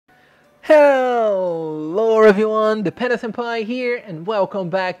Hello everyone, ThePandaSenpai here, and welcome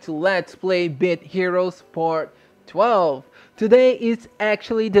back to Let's Play Bit Heroes Part 12. Today is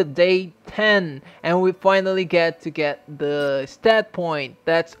actually the day 10, and we finally get the stat point.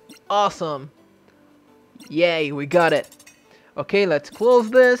 That's awesome. Yay, we got it. Okay, let's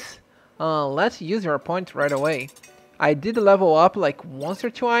close this. Let's use our points right away. I did level up like once or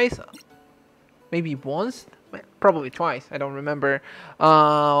twice. Maybe once? Probably twice, I don't remember.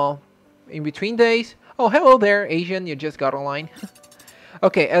 In between days. Oh, hello there, Asian, you just got online.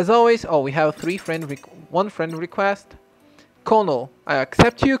 Okay, as always, we have one friend request. Kono, I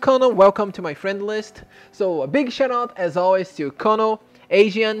accept you, Kono, welcome to my friend list. So a big shout out, as always, to Kono,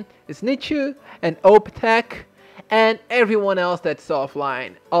 Asian, Snitchu, and Optech, and everyone else that's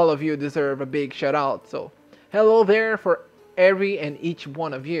offline. All of you deserve a big shout out, so hello there for every and each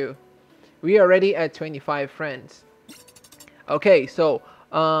one of you. We are already at 25 friends. Okay, so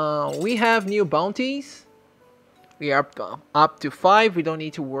we have new bounties. We are up to 5. We don't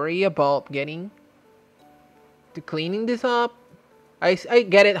need to worry about cleaning this up. I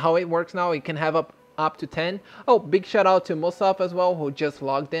get it how it works now. We can have up to 10. Oh, big shout out to Musaf as well, who just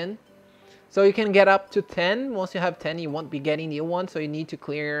logged in. So you can get up to 10. Once you have 10, you won't be getting new ones, so you need to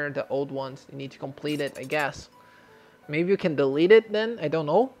clear the old ones. You need to complete it, I guess. Maybe you can delete it then, I don't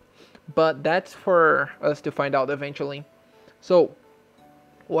know. But that's for us to find out eventually. So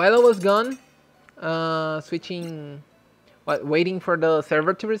while I was gone, waiting for the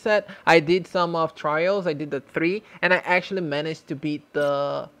server to reset, I did some of trials. I did the 3, and I actually managed to beat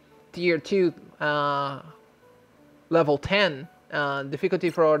the tier 2 level 10 difficulty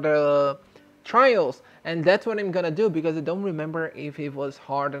for the trials, and that's what I'm gonna do because I don't remember if it was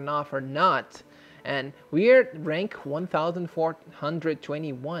hard enough or not. And we're rank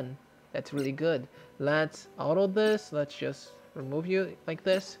 1421. That's really good. Let's auto this. Let's just remove you like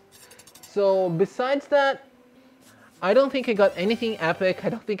this. So besides that, I don't think I got anything epic. I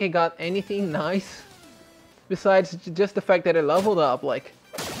don't think I got anything nice. Besides just the fact that I leveled up. Like,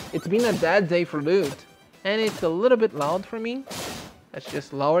 it's been a bad day for loot. And it's a little bit loud for me. Let's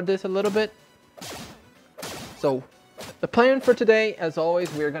just lower this a little bit. So the plan for today, as always,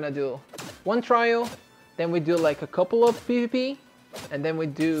 we're gonna do one trial. Then we do like a couple of PvP. And then we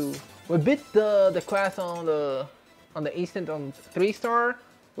beat the quest on the instant on 3-star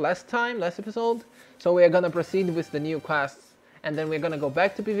last episode. So we are gonna proceed with the new quests, and then we're gonna go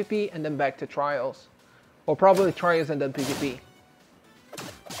back to PvP and then back to trials, or probably trials and then PvP.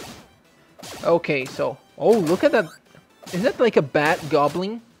 Okay, so look at that! Is that like a bat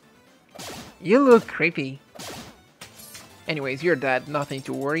goblin? You look creepy. Anyways, you're dead. Nothing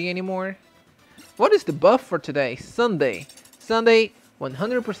to worry anymore. What is the buff for today? Sunday.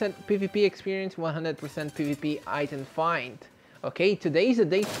 100% PvP experience, 100% PvP item find. Okay, today is the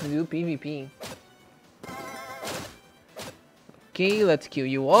day to do PvP. Okay, let's kill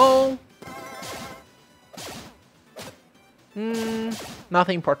you all.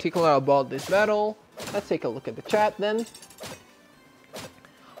 Nothing particular about this battle. Let's take a look at the chat then.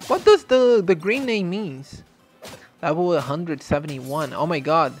 What does the green name means? Level 171. Oh my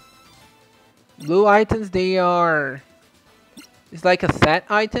god. Blue items, they are... It's like a set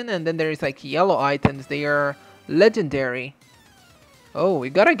item, and then there is like yellow items. They are legendary. Oh, we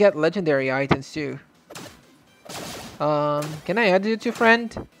gotta get legendary items too. Can I add you to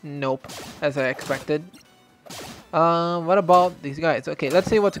friend? Nope, as I expected. What about these guys? Okay, let's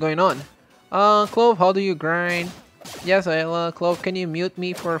see what's going on. Clove, how do you grind? Yes, Clove, can you mute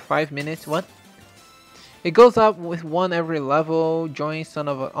me for 5 minutes? What? It goes up with 1 every level. Join Son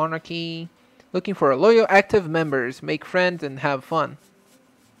of Anarchy. Looking for loyal active members, make friends and have fun.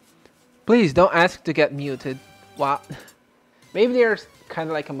 Please don't ask to get muted. Wow. Maybe they're kind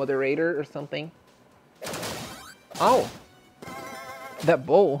of like a moderator or something. Oh. That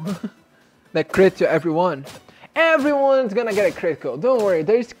bow. That crit to everyone. Everyone's gonna get a critical. Don't worry,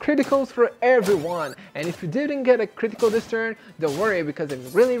 there's criticals for everyone. And if you didn't get a critical this turn, don't worry because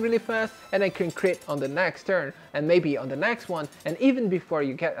I'm really fast and I can crit on the next turn and maybe on the next one and even before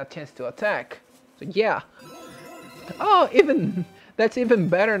you get a chance to attack. So yeah. Oh, that's even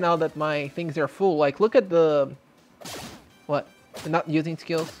better now that my things are full. Like, look at the... What? Not using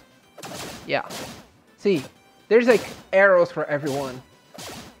skills? Yeah. See, there's like arrows for everyone.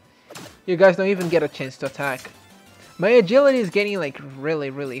 You guys don't even get a chance to attack. My agility is getting like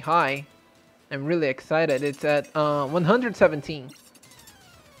really high. I'm really excited. It's at 117.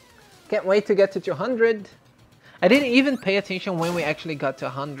 Can't wait to get to 200. I didn't even pay attention when we actually got to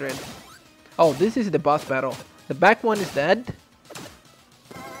 100. Oh, this is the boss battle. The back one is dead.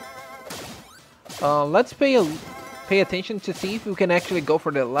 Let's pay attention to see if we can actually go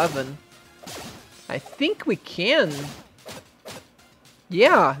for the 11. I think we can.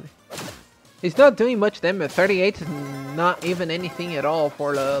 Yeah. He's not doing much damage. 38 is not even anything at all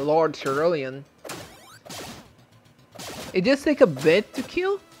for the Lord Cerulean. It just takes a bit to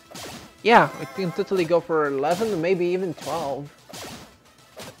kill? Yeah, we can totally go for 11, maybe even 12.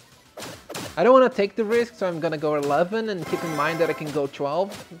 I don't want to take the risk, so I'm gonna go 11 and keep in mind that I can go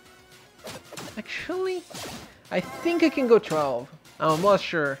 12. Actually, I think I can go 12. I'm not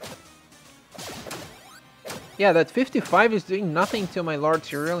sure. Yeah, that 55 is doing nothing to my Lord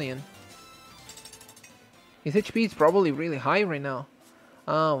Cerulean. His HP is probably really high right now.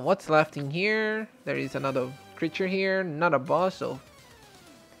 What's left in here? There is another creature here, not a boss, so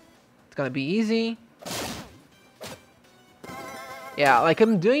it's gonna be easy. Yeah, like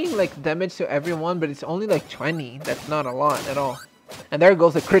I'm doing like damage to everyone, but it's only like 20. That's not a lot at all. And there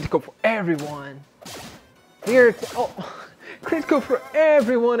goes the critical for everyone. Here, oh, critical for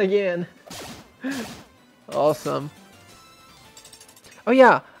everyone again. Awesome. Oh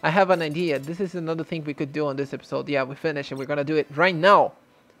yeah, I have an idea. This is another thing we could do on this episode. Yeah, we finished and we're gonna do it right now.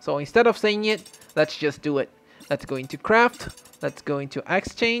 So instead of saying it, let's just do it. Let's go into craft. Let's go into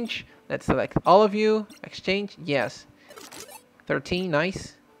exchange. Let's select all of you. Exchange, yes. 13,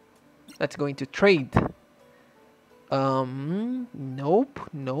 nice. Let's go into trade. Nope,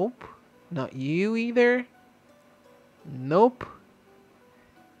 nope. Not you either. Nope.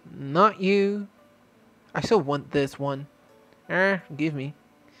 Not you. I still want this one. Give me.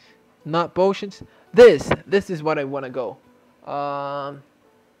 Not potions. This is what I want to go. I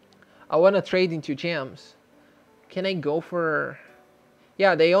want to trade into gems. Can I go for...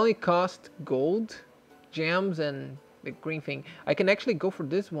 Yeah, they only cost gold, gems, and the green thing. I can actually go for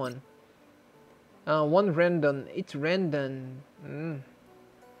this one. One random. It's random.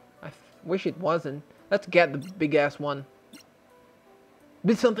 I wish it wasn't. Let's get the big ass one.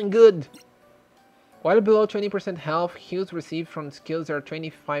 Be something good. While below 20% health, heals received from skills are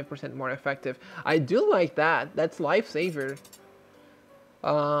 25% more effective. I do like that. That's lifesaver.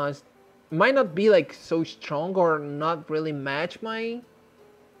 Might not be like so strong or not really match my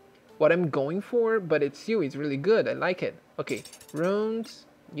what I'm going for, but it's really good. I like it. Okay, runes,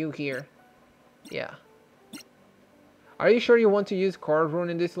 you here. Yeah. Are you sure you want to use core rune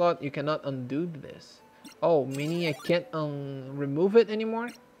in this slot? You cannot undo this. Oh, meaning I can't remove it anymore?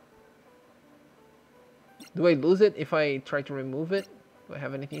 Do I lose it if I try to remove it? Do I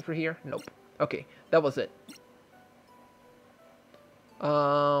have anything for here? Nope. Okay, that was it.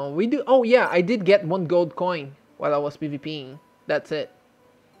 We do. Oh yeah, I did get 1 gold coin while I was PvPing. That's it.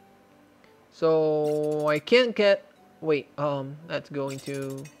 So I can't get. Wait. Let's go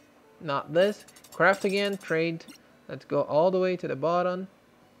into not this. Craft again. Trade. Let's go all the way to the bottom.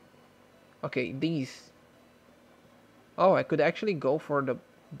 Okay, these. Oh, I could actually go for the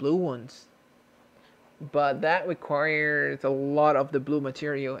blue ones. But that requires a lot of the blue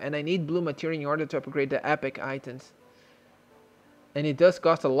material, and I need blue material in order to upgrade the epic items. And it does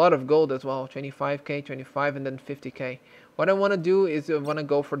cost a lot of gold as well. 25k, 25, and then 50k. What I want to do is I want to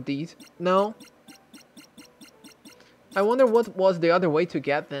go for these. No. I wonder what was the other way to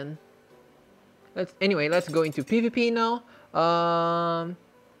get then. Anyway, let's go into PvP now.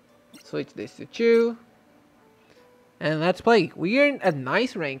 Switch this to 2. And let's play. We are at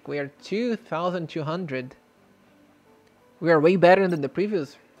nice rank. We are 2,200. We are way better than the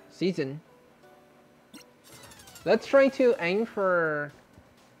previous season. Let's try to aim for...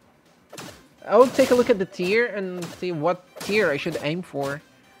 I will take a look at the tier and see what tier I should aim for.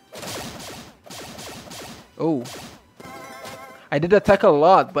 Oh. I did attack a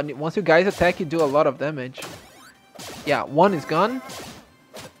lot, but once you guys attack, you do a lot of damage. Yeah, 1 is gone.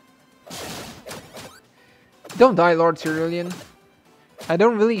 Don't die, Lord Cerulean. I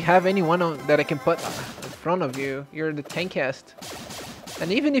don't really have anyone that I can put in front of you. You're the tankest.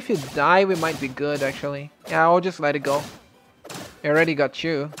 And even if you die, we might be good, actually. Yeah, I'll just let it go. I already got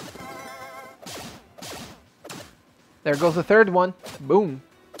you. There goes the 3rd one. Boom.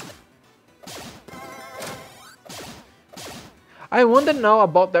 I wonder now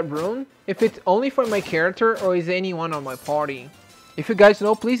about that rune. If it's only for my character or is anyone on my party. If you guys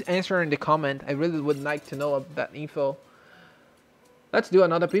know, please answer in the comment. I really would like to know that info. Let's do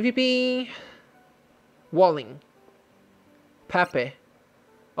another PvP. Walling. Pepe.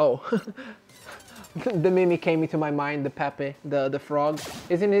 Oh. The meme came into my mind, the Pepe, the frog.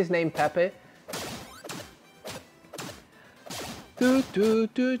 Isn't his name Pepe? Do do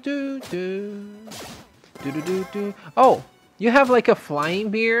do do do. Do do do do. Oh, you have like a flying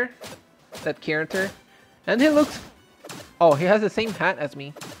bear, that character, and he looks. Oh, he has the same hat as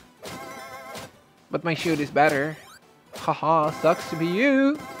me. But my shield is better. Haha, sucks to be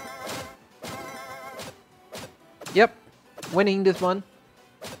you. Yep, winning this one.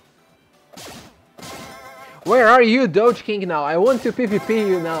 Where are you, Doge King now? I want to PvP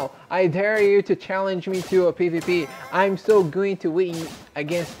you now. I dare you to challenge me to a PvP. I'm so going to win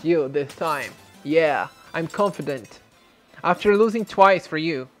against you this time. Yeah, I'm confident. After losing twice for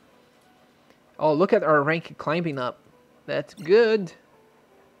you. Oh, look at our rank climbing up. That's good.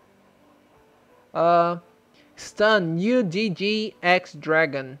 Stun UGG X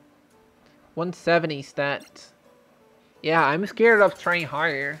Dragon. 170 stats. Yeah, I'm scared of trying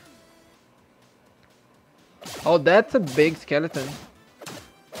higher. Oh, that's a big skeleton.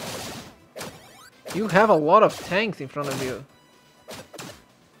 You have a lot of tanks in front of you.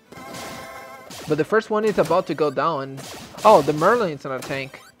 But the first one is about to go down. Oh, the Merlin is on a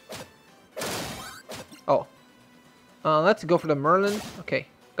tank. Oh. Let's go for the Merlin. Okay,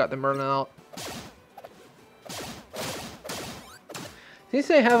 got the Merlin out. Since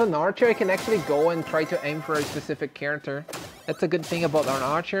I have an archer, I can actually go and try to aim for a specific character. That's a good thing about an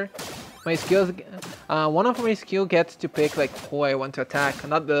archer. My skills, one of my skill gets to pick like who I want to attack,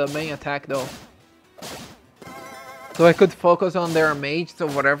 not the main attack though. So I could focus on their mage, so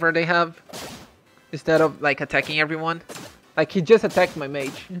whatever they have, instead of like attacking everyone. Like he just attacked my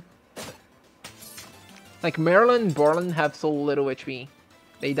mage. Like Merlin and Borland have so little HP.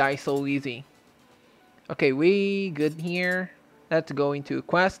 They die so easy. Okay, we good here. Let's go into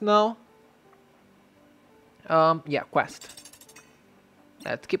quest now. Yeah, quest.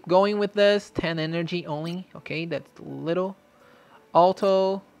 Let's keep going with this. 10 energy only. Okay, that's little.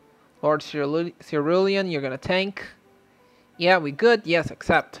 Alto. Lord Cerulean, you're gonna tank. Yeah, we good. Yes,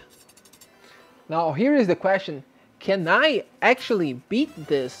 accept. Now, here is the question. Can I actually beat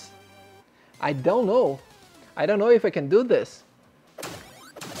this? I don't know. I don't know if I can do this.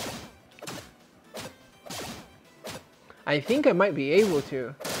 I think I might be able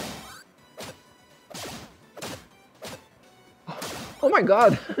to. Oh my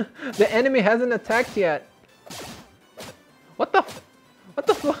god! The enemy hasn't attacked yet. What the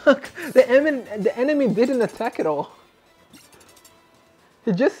fuck? The enemy didn't attack at all.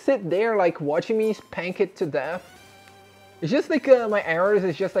 He just sit there like watching me spank it to death. It's just like my arrows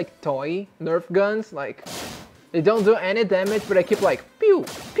is just like toy Nerf guns. Like they don't do any damage, but I keep like pew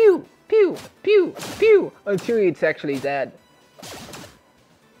pew pew pew pew until it's actually dead.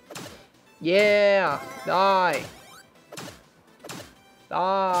 Yeah, die.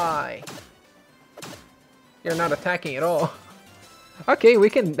 Die. You're not attacking at all. Okay, we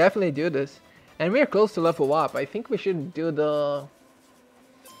can definitely do this. And we're close to level up. I think we should do the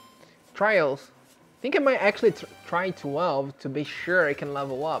trials. I think I might actually try 12 to be sure I can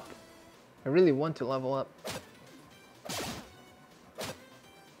level up. I really want to level up.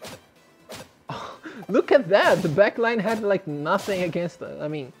 Oh, look at that! The backline had like nothing against it. I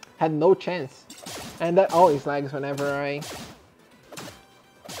mean, had no chance. And that always lags whenever I...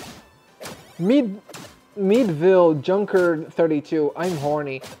 Midville Junker 32, I'm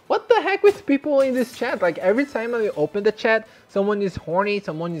horny. What the heck with people in this chat? Like every time I open the chat, someone is horny,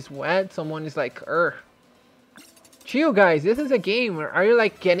 someone is wet, someone is like, Chill guys, this is a game. Are you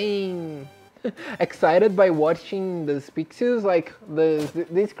like getting excited by watching the Spixus, like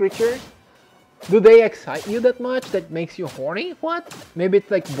these creatures? Do they excite you that much that makes you horny? What? Maybe it's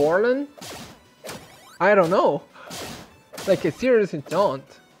like Borland? I don't know. Like I seriously don't.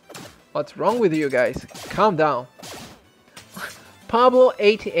 What's wrong with you guys? Calm down.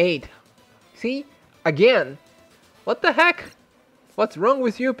 Pablo88. See? Again. What the heck? What's wrong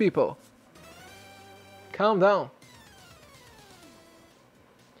with you people? Calm down.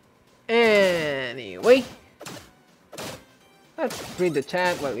 Anyway. Let's read the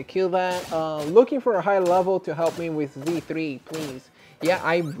chat while we kill that. Looking for a high level to help me with Z3, please. Yeah,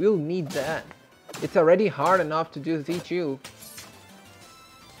 I will need that. It's already hard enough to do Z2.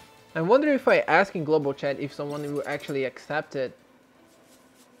 I wonder if I ask in global chat if someone will actually accept it.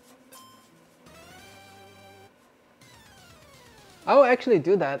 I'll actually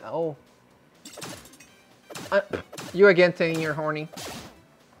do that. Oh. You again saying you're horny.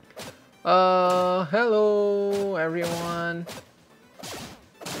 Hello everyone.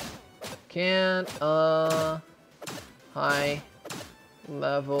 Can high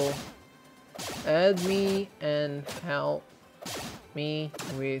level add me and help me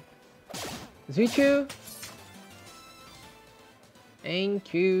with Z2?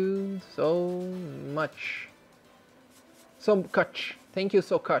 Thank you so much. So much. Thank you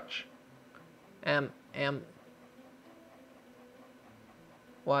so much.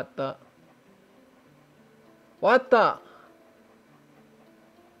 What the? What the?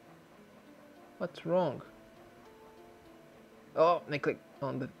 What's wrong? Oh, I clicked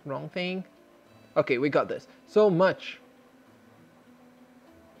on the wrong thing. Okay, we got this. So much.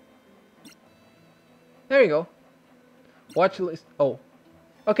 There you go. Watch list. Oh.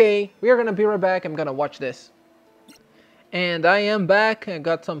 Okay, we are gonna be right back. I'm gonna watch this. And I am back. I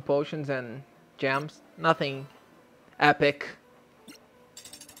got some potions and gems. Nothing epic.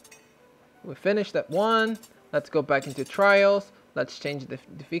 We finished that one. Let's go back into trials. Let's change the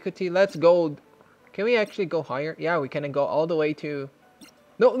difficulty. Let's go. Can we actually go higher? Yeah, we can go all the way to...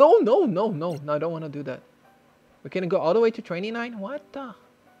 No, no, no, no, no. No, I don't want to do that. We can go all the way to 29? What the...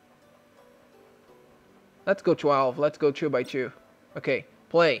 Let's go 12. Let's go 2 by 2. Okay,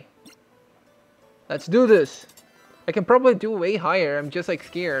 play. Let's do this. I can probably do way higher. I'm just like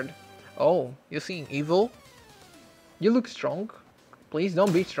scared. Oh, you seeing evil? You look strong. Please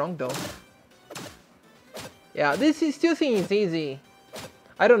don't be strong though. Yeah, this is still seems easy.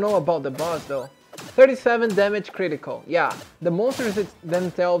 I don't know about the boss though. 37 damage critical. Yeah, the monsters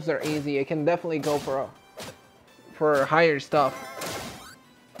themselves are easy. I can definitely go for higher stuff.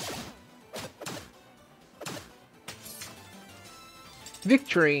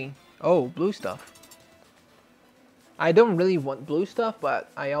 Victory. Oh, blue stuff. I don't really want blue stuff, but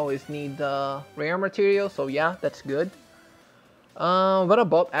I always need the rare material, so yeah, that's good. What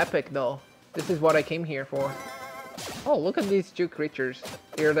about epic though? This is what I came here for. Oh, look at these two creatures.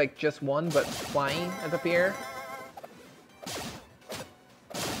 They're like just one, but flying at the pier.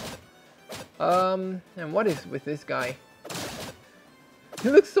 And what is with this guy? He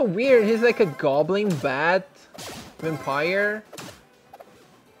looks so weird. He's like a goblin bat vampire.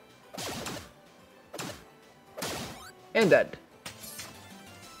 And dead.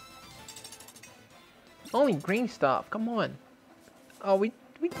 Only green stuff, come on. Oh, we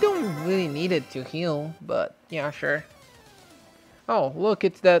don't really need it to heal, but yeah, sure. Oh, look,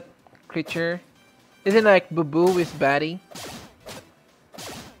 it's that creature. Isn't like Boo with Batty?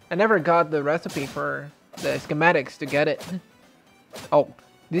 I never got the recipe for the schematics to get it. Oh,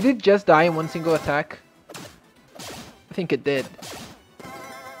 did it just die in one single attack? I think it did.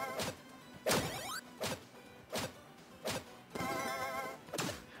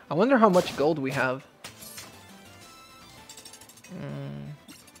 I wonder how much gold we have.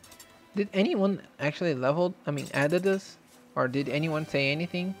 Did anyone actually added this? Or did anyone say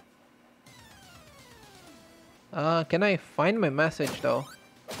anything? Can I find my message though?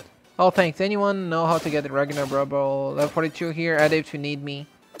 Oh, thanks. Anyone know how to get the regular Bravo? Level 42 here. Add if you need me.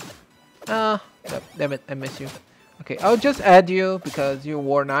 Damn it. I miss you. Okay, I'll just add you because you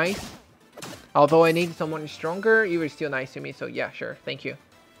were nice. Although I need someone stronger, you were still nice to me. So yeah, sure. Thank you.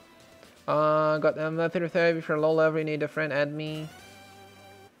 Got level 35. If you're low level, you need a friend, add me.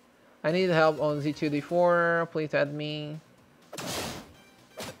 I need help on Z2D4. Please add me.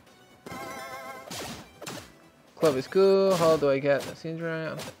 Club is cool. How do I get the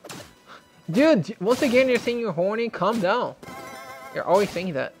syndrome? Dude, once again you're saying you're horny. Calm down. You're always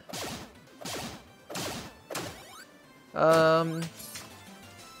saying that.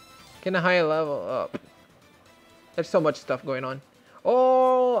 Can a higher level up? There's so much stuff going on.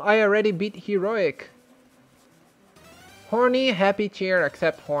 Oh, I already beat heroic. Horny, happy cheer,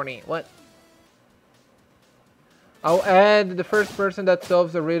 accept horny. What? I'll add the first person that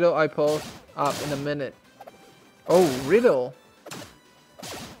solves the riddle I post up in a minute. Oh, riddle.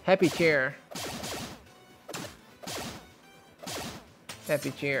 Happy cheer.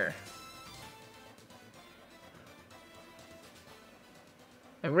 Happy cheer.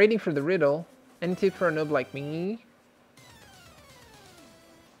 I'm waiting for the riddle. Any tip for a noob like me?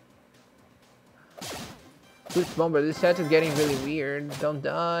 Boots Bomber, this chat is getting really weird. Don't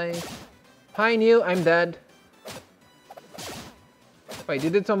die. Hi, New, I'm dead. Wait,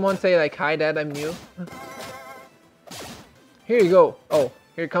 did someone say like, hi, Dad, I'm new? Here you go. Oh,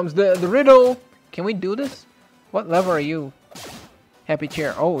 here comes the riddle. Can we do this? What level are you? Happy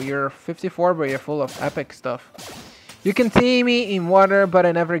cheer. Oh, you're 54, but you're full of epic stuff. You can see me in water, but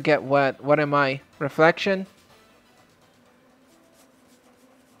I never get wet. What am I? Reflection?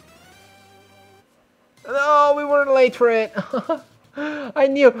 No, we weren't late for it. I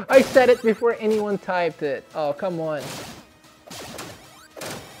knew. I said it before anyone typed it. Oh, come on.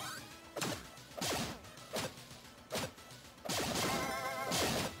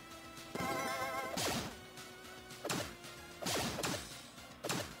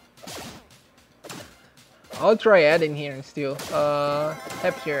 I'll try adding here and still.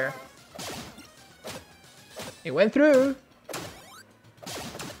 Happier. It went through.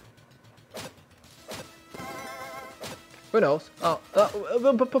 Who knows? Oh,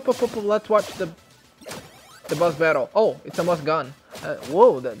 let's watch the boss battle. Oh, it's a boss gun.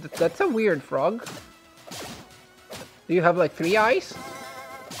 Whoa, that's a weird frog. Do you have like 3 eyes?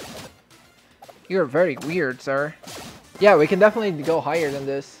 You're very weird, sir. Yeah, we can definitely go higher than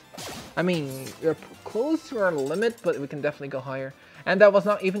this. I mean, we're close to our limit, but we can definitely go higher. And that was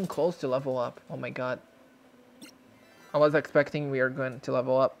not even close to level up. Oh my god. I was expecting we are going to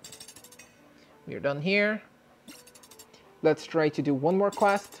level up. We're done here. Let's try to do one more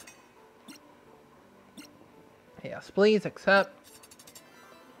quest. Yes, please accept.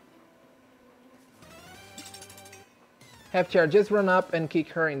 Have charges run up and kick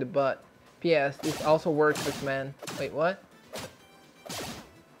her in the butt. P.S. This also works with men. Wait, what?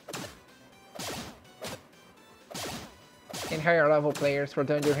 In higher level players for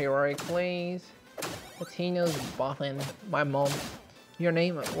Dungeon Heroic, please. Latino's Bothan. My mom. Your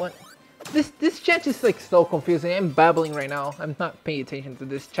name? What? This chat is like so confusing. I'm babbling right now. I'm not paying attention to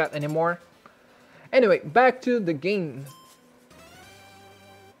this chat anymore. Anyway, back to the game.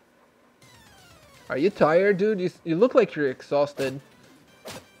 Are you tired, dude? You look like you're exhausted.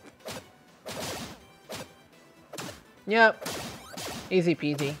 Yep. Easy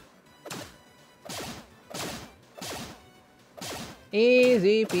peasy.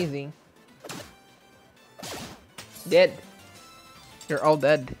 Easy peasy. Dead. You're all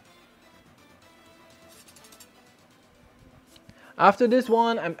dead. After this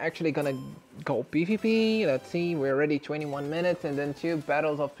one, I'm actually gonna go PvP. Let's see, we're already 21 minutes and then 2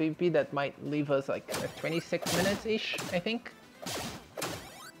 battles of PvP that might leave us like 26 minutes-ish, I think.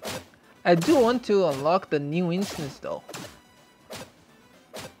 I do want to unlock the new instance though.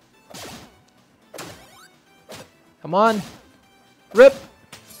 Come on. RIP!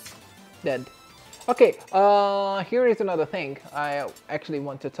 Dead. Okay, here is another thing I actually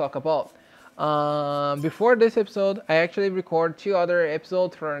want to talk about. Before this episode, I actually recorded 2 other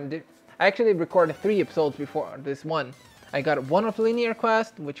episodes I actually recorded 3 episodes before this one. I got one of Linear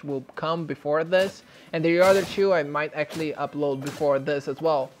Quest, which will come before this, and the other 2 I might actually upload before this as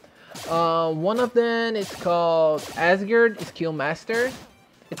well. One of them is called Asgard Skill Master.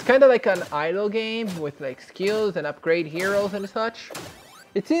 It's kind of like an idle game with like skills and upgrade heroes and such.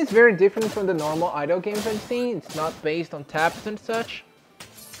 It seems very different from the normal idle games I've seen. It's not based on taps and such.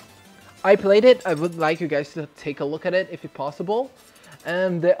 I played it. I would like you guys to take a look at it if it's possible.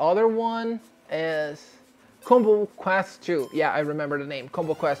 And the other one is Combo Quest 2. Yeah, I remember the name.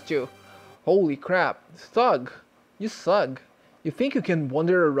 Combo Quest 2. Holy crap. Thug. You suck. You think you can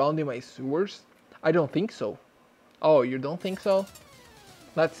wander around in my sewers? I don't think so. Oh, you don't think so?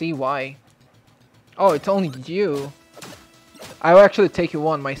 Let's see why. Oh, it's only you. I'll actually take you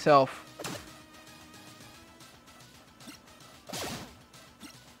on myself.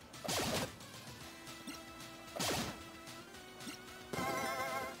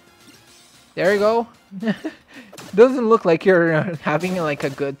 There you go. Doesn't look like you're having like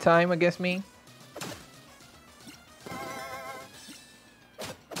a good time, I guess me.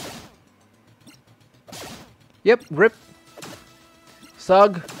 Yep, RIP.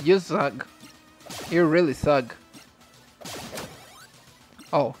 Sug, you suck. You really suck.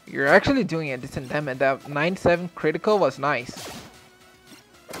 Oh, you're actually doing a decent damage. That 9-7 critical was nice.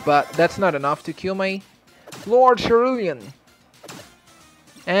 But that's not enough to kill my Lord Cerulean.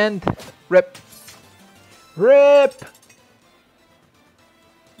 And RIP. RIP!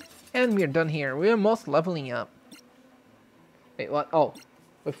 And we're done here. We're almost leveling up. Wait, what? Oh.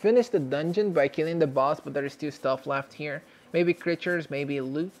 We finished the dungeon by killing the boss, but there is still stuff left here. Maybe creatures, maybe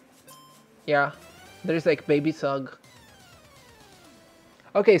loot. Yeah, there's like baby Sug.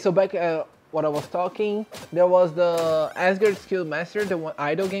 Okay, so back what I was talking, there was the Asgard Skill Master, the one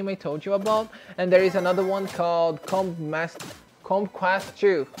idle game I told you about, and there is another one called Combo Quest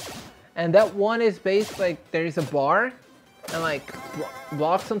 2. And that one is based like there is a bar and like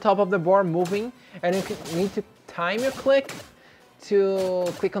blocks on top of the bar moving, and you need to time your click to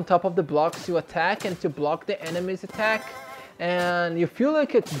click on top of the blocks to attack and to block the enemy's attack. And you feel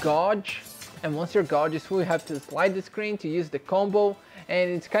like it's gauge, and once your gauge is full, you have to slide the screen to use the combo.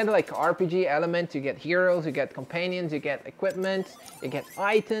 And it's kind of like RPG element. You get heroes, you get companions, you get equipment, you get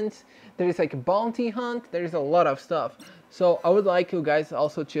items. There is like a bounty hunt. There's a lot of stuff. So I would like you guys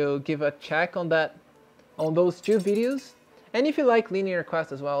also to give a check on that, on those 2 videos. And if you like Linear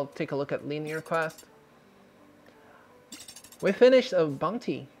Quest as well, take a look at Linear Quest. We finished a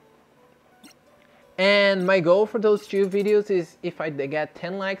bounty. And my goal for those 2 videos is if I get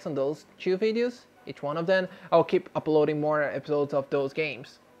 10 likes on those 2 videos, each one of them, I'll keep uploading more episodes of those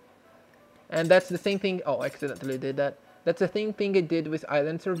games. And that's the same thing. Oh, I accidentally did that. That's the same thing I did with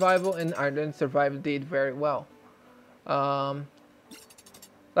Island Survival, and Island Survival did very well.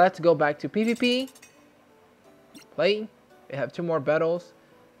 Let's go back to PvP. Play. We have 2 more battles.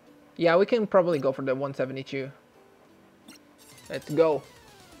 Yeah, we can probably go for the 172. Let's go.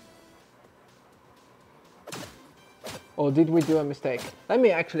 Or did we do a mistake? Let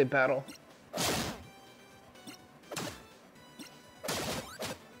me actually battle.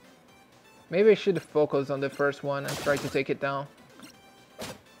 Maybe I should focus on the first one and try to take it down.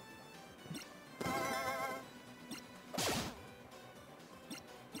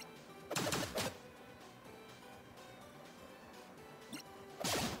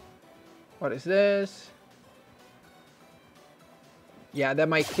 What is this? Yeah, that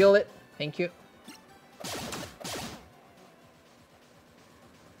might kill it. Thank you.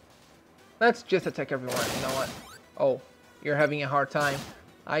 Let's just attack everyone. You know what? Oh, you're having a hard time.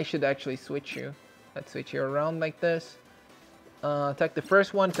 I should actually switch you. Let's switch you around like this. Attack the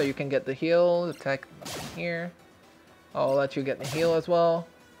first one so you can get the heal. Attack here. I'll let you get the heal as well.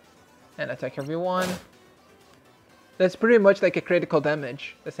 And attack everyone. That's pretty much like a critical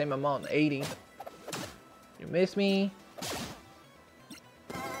damage. The same amount, 80. You miss me.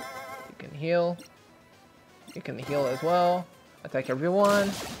 You can heal. You can heal as well. Attack everyone.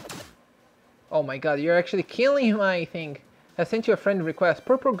 Oh my god, you're actually killing my thing. I sent you a friend request.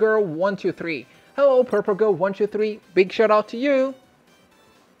 Purple Girl 123. Hello, Purple Girl 123. Big shout out to you.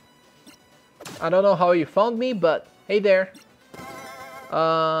 I don't know how you found me, but hey there.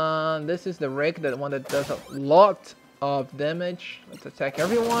 This is the Rick, the one that does a lot of damage. Let's attack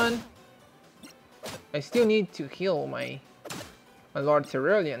everyone. I still need to heal my Lord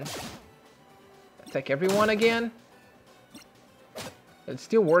Cerulean. Attack everyone again. It's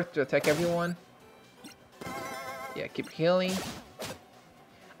still worth to attack everyone. Yeah, keep healing.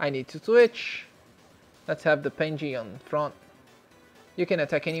 I need to switch. Let's have the Penji on front. You can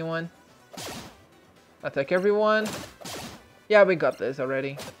attack anyone. Attack everyone. Yeah, we got this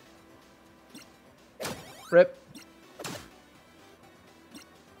already. Rip.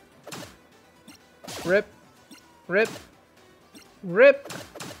 Rip. Rip. Rip.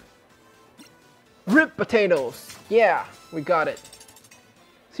 Rip potatoes. Yeah, we got it.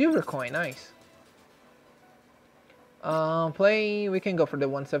 Silver coin, nice. Play, we can go for the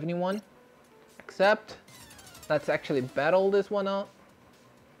 171. Accept. Let's actually battle this one out.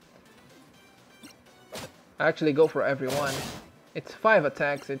 Actually go for everyone. It's 5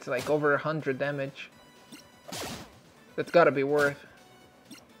 attacks, it's like over 100 damage. That's gotta be worth.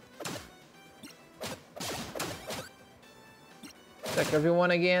 Attack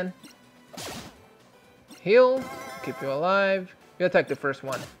everyone again. Heal, keep you alive. You attack the first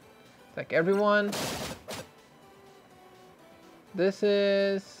one. Attack everyone. This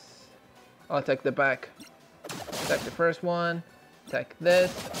is... I'll attack the back. Attack the first one. Attack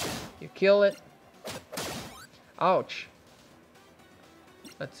this. You kill it. Ouch.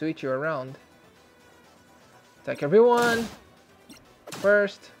 Let's switch you around. Attack everyone.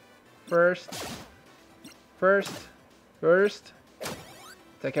 First. First. First. First.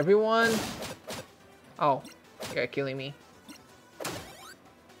 Attack everyone. Oh, you're killing me.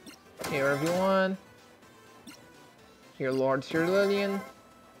 Here everyone. Here Lord Cerulean.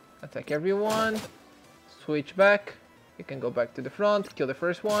 Attack everyone. Switch back. You can go back to the front. Kill the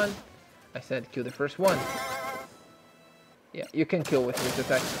first one. I said kill the first one. Yeah, you can kill with his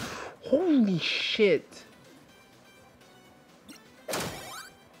attack. Holy shit.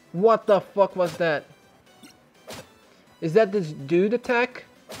 What the fuck was that? Is that this dude attack?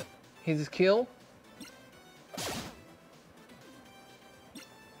 His kill?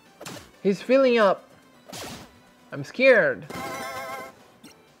 He's filling up. I'm scared.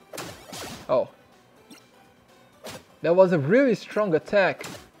 Oh. That was a really strong attack.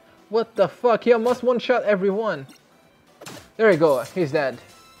 What the fuck? He almost one-shot everyone. There you go. He's dead.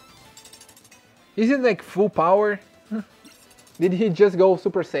 Is it like full power? Did he just go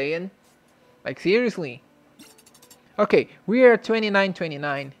Super Saiyan? Like seriously? Okay, we are at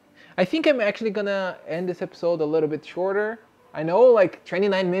 29:29. I think I'm actually gonna end this episode a little bit shorter. I know like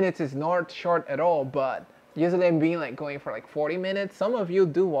 29 minutes is not short at all, but usually I'm being like going for like 40 minutes. Some of you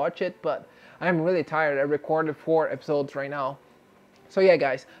do watch it, but I'm really tired. I recorded 4 episodes right now. So yeah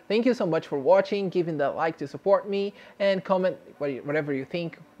guys, thank you so much for watching, giving that like to support me, and comment whatever you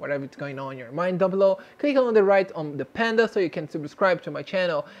think, whatever's going on in your mind down below. Click on the right on the panda so you can subscribe to my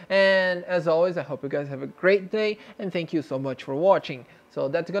channel. And as always, I hope you guys have a great day, and thank you so much for watching. So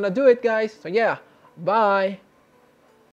that's gonna do it guys. So yeah, bye!